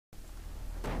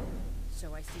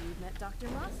So I see you've met Dr.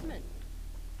 Mossman.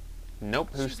 Nope,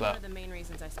 who's She's one that? of the main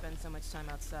reasons I spend so much time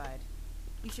outside.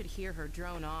 You should hear her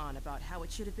drone on about how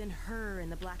it should have been her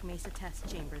in the Black Mesa test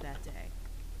chamber that day.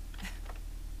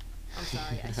 I'm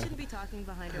sorry, I shouldn't be talking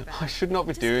behind her back. I should not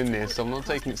be Just doing take this, a I'm not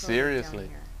taking it photo down seriously.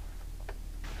 here.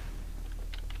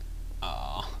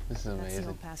 Ah, this is That's the amazing.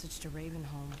 old passage to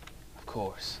Ravenholm. Of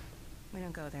course. We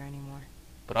don't go there anymore.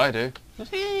 But I do.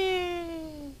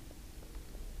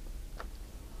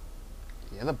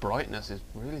 Yeah, the brightness is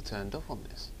really turned up on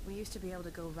this. We used to be able to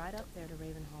go right up there to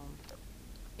Ravenholm.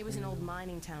 It was an old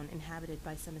mining town inhabited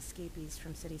by some escapees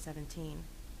from City 17.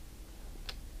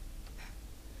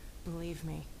 Believe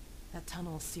me, that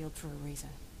tunnel is sealed for a reason.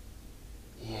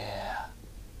 Yeah.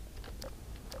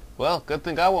 Well, good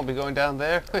thing I won't be going down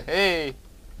there. Hey!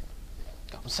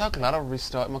 I'm so glad I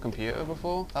restarted my computer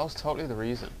before. That was totally the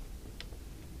reason.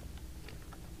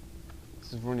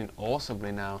 This is running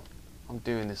awesomely now. I'm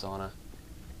doing this on her.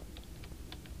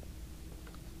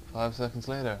 5 seconds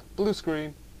later, blue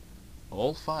screen.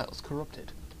 All files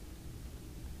corrupted.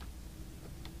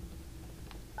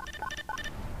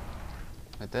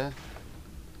 Right there.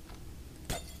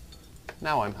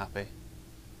 Now I'm happy.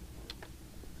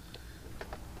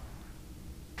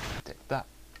 Take that.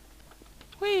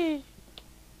 Whee!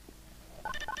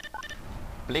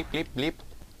 Bleep, bleep, bleep.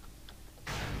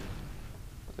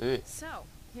 Ugh. So,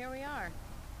 here we are.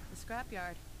 The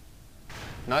scrapyard.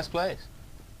 Nice place.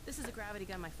 This is a gravity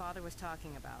gun my father was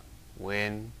talking about.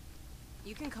 Win.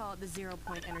 You can call it the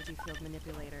zero-point energy field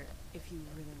manipulator if you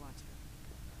really want to.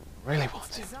 Really want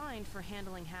It's to. designed for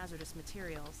handling hazardous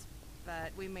materials,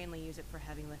 but we mainly use it for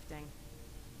heavy lifting.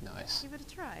 Nice. Give it a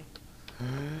try.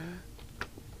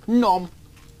 Nom.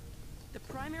 The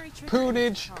primary trick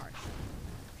Poonage. is charge.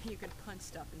 You can punch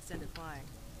stuff and send it flying.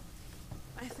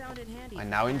 I found it handy. I for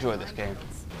now enjoy flying this game.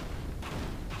 minefields.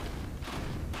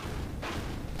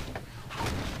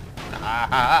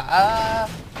 Ah.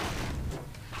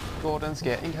 Gordon's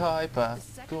getting hyper. The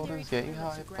secondary Gordon's getting trigger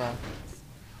lets you hyper. grab things.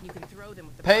 You can throw them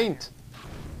with the Paint. primary.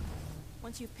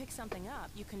 Once you've picked something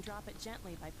up, you can drop it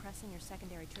gently by pressing your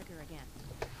secondary trigger again.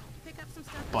 Pick up some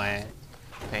stuff. Blah.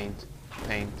 Paint.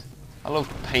 Paint. I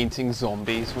love painting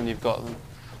zombies when you've got them.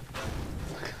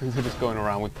 They're just going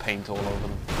around with paint all over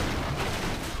them.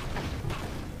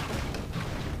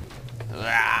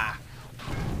 Ah.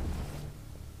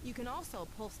 You can also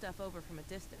pull stuff over from a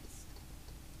distance.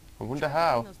 I wonder Try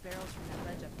how. pulling those barrels from that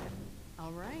ledge up there.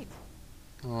 All right.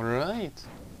 Alright.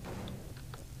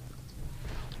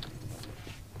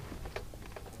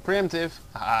 Preemptive.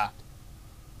 Ah.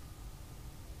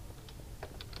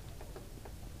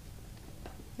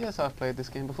 Yes, I've played this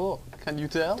game before. Can you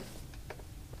tell?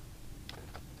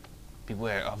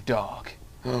 Beware of dog.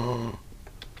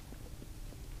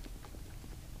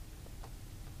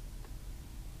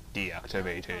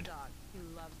 Deactivated. Dog. He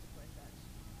loves to play fetch.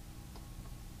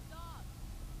 Dog.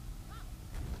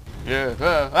 Yeah.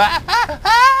 Ah, ah,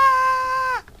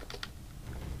 ah!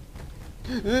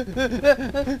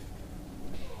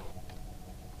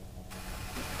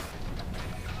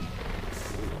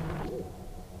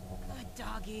 Good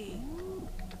doggy.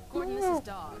 Gordon, this is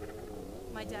Dog.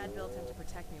 My dad built him to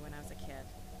protect me when I was a kid.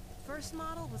 First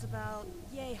model was about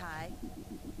yay high.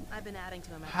 I've been adding to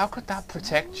him ever How could that since.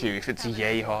 protect you if it's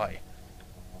yay high?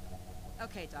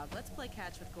 Okay, Dog, let's play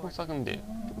catch with Gordon. What's I gonna do?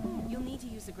 You'll need to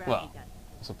use the gravity Well, gun.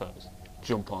 I suppose.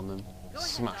 Jump on them, Go ahead,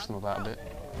 smash Dog. them about a bit.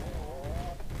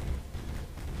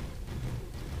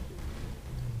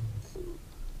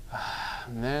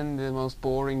 And then the most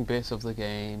boring bit of the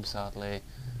game, sadly.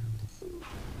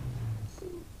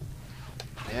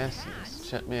 Yes, yes,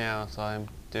 check me out, I'm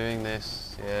doing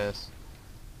this, yes.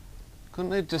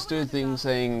 Couldn't they just do a thing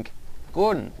saying,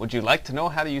 Gordon, would you like to know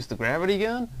how to use the gravity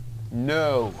gun?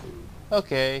 No.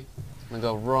 Okay. And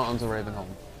go right onto Ravenholm.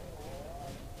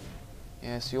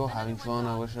 Yes, you're having fun,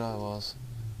 I wish I was.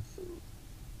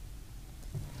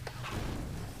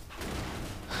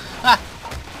 Go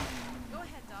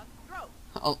ahead, Dog. Throw.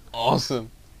 Oh, awesome.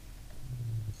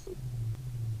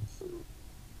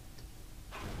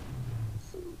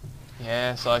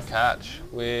 Yes, I catch.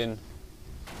 Win.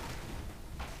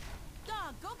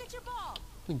 Dog, go get your ball.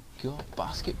 We got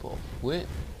basketball. Win.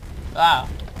 Ah.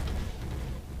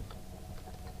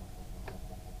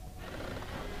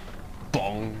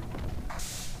 Bong.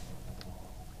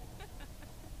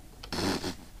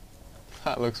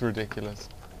 That looks ridiculous.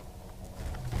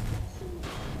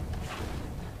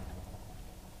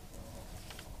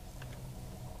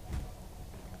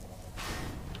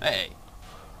 Hey.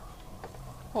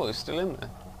 Oh, it's still in there.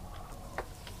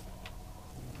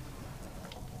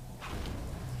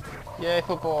 Yay,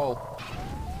 football.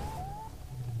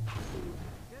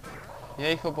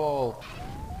 Yay for ball.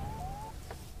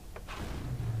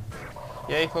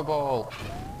 Yay for ball.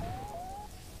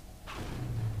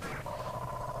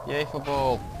 Yay for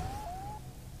ball.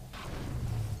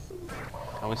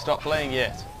 Can we stop playing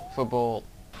yet? For ball.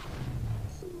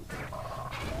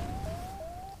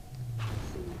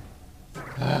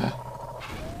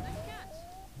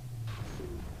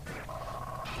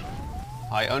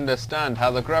 I understand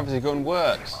how the gravity gun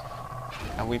works.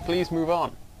 Can we please move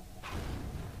on?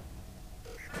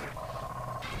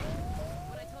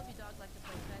 When I told you dogs like to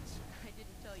play fetch, I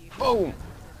didn't tell you. Boom!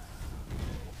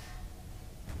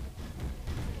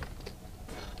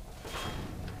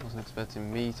 Wasn't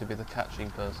expecting me to be the catching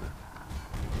person.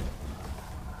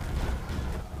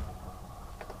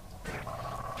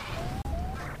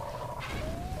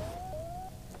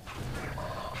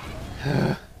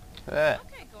 There.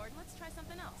 Okay, Gordon, let's try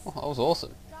something else. Oh, that was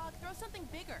awesome. Dog, throw something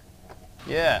bigger.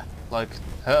 Yeah, like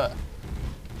her.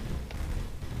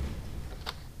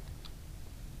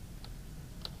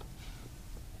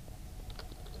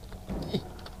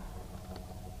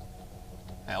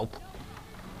 Help.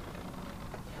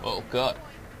 Oh god. Down.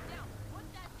 Put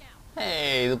that down.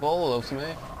 Hey, the ball loves me. What is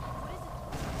it? Oh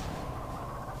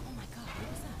my god, what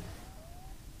was that?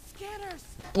 Scanners!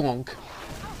 Bonk. Oh,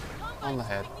 Combine's On the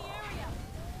head. sweeping the area.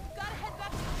 Gotta head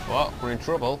back to the What? We're in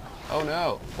trouble? Oh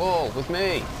no. Ball with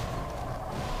me.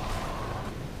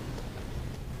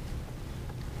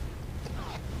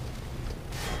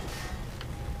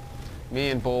 Me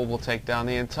and Ball will take down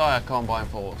the entire Combine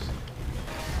force.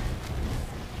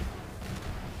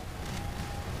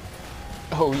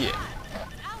 Oh yeah.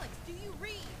 Alex, do you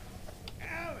read?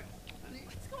 Alex! Honey,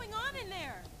 What's going on in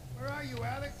there? where are you,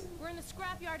 Alex? We're in the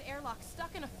scrapyard airlock,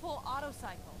 stuck in a full auto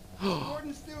cycle.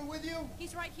 Gordon's still with you?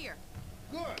 He's right here.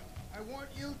 Good. I want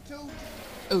you to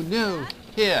Oh no.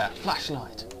 Here,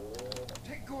 flashlight.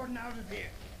 take Gordon out of here.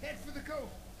 Head for the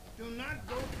coast. Do not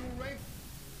go through rape.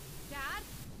 Dad?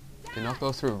 Dad! Do not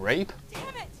go through rape?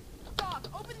 Damn it! Dog,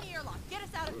 open the airlock. Get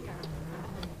us out of here.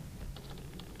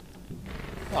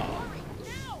 Oh. Hurry,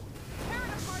 now! Tear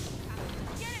it apart,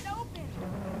 Captain. Get it open!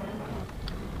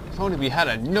 If only we had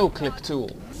a no-clip tool.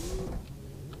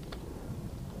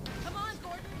 Come on,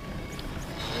 Gordon.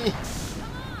 Eh, Come on!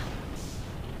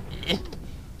 eh.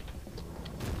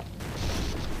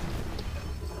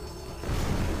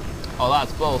 Oh,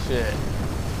 that's bullshit.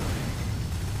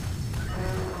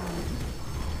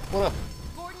 What up?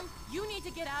 Gordon, you need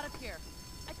to get out of here.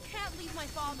 I can't leave my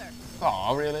father.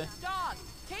 Oh, really? Dog,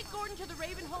 take Gordon to the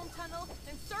Ravenholm tunnel,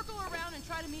 then circle around and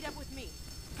try to meet up with me.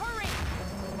 Hurry!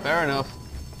 Fair enough.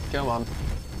 Come on.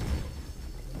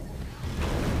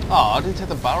 Oh, I didn't take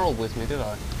the barrel with me, did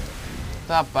I?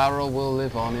 That barrel will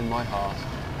live on in my heart.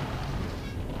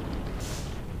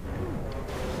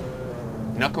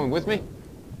 You're not coming with me?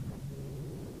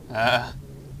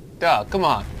 Dog, come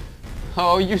on.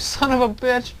 Oh, you son of a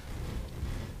bitch!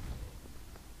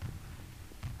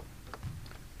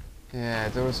 Yeah,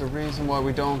 there was a reason why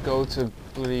we don't go to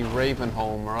bloody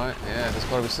Ravenholm, right? Yeah, there's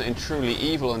got to be something truly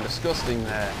evil and disgusting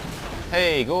there.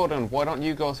 Hey, Gordon, why don't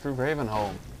you go through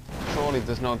Ravenholm? Surely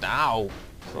there's no... Ow!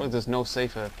 Surely there's no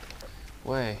safer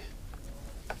way.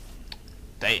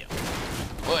 Damn.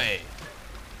 Way.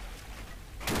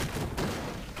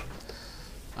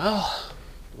 Oh,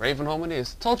 Ravenholm it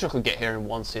is. Told you I could get here in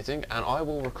one sitting, and I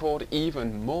will record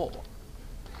even more.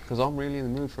 Because I'm really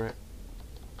in the mood for it.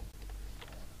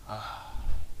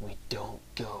 We don't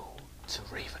go to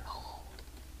Ravenholm.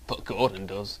 But Gordon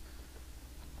does.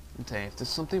 And Dave, if there's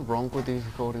something wrong with these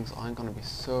recordings, I'm gonna be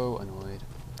so annoyed.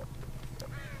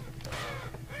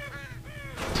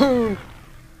 Boom!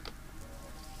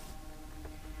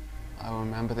 I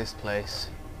remember this place.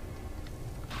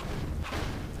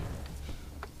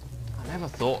 I never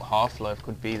thought Half-Life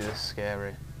could be this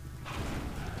scary.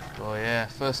 Oh yeah,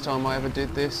 first time I ever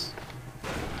did this.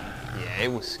 Yeah,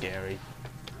 it was scary.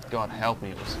 God help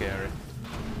me, it was scary.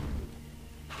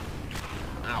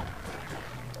 Ow.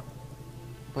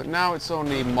 But now it's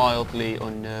only mildly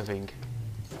unnerving.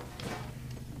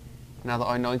 Now that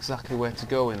I know exactly where to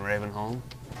go in Ravenholm,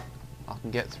 I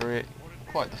can get through it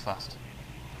quite the fast.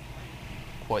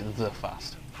 Quite the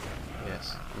fast.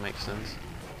 Yes, that makes sense.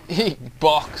 Eat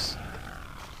box!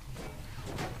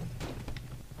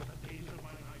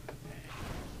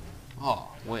 Oh,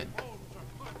 win.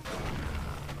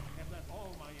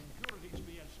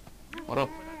 What up?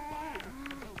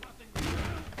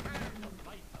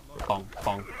 Bong,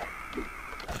 bong.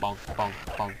 Bong, bong,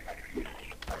 bong.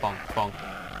 Bong, bong.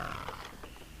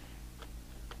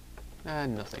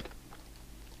 Nothing.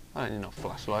 I don't need no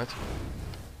flashlight.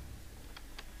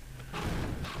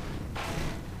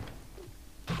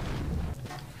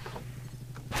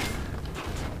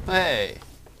 Hey!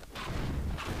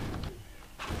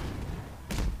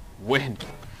 Win!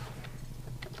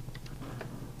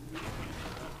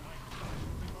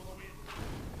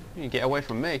 You get away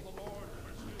from me.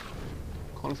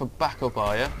 Calling for backup,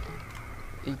 are you?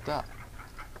 Eat that.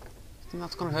 Think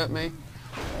that's gonna hurt me?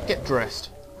 Get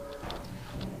dressed.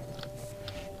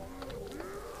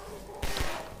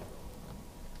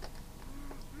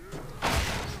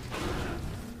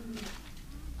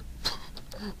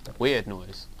 Weird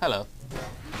noise. Hello.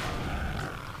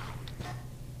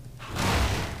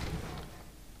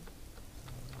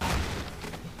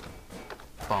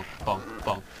 Bonk, bonk,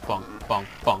 bonk, bonk, bonk,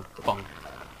 bonk, bonk.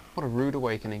 What a rude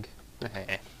awakening.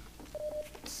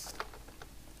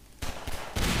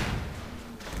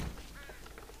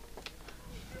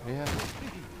 Yeah.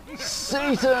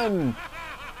 Satan!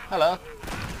 Hello.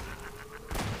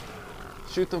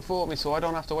 Shoot them for me so I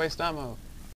don't have to waste ammo.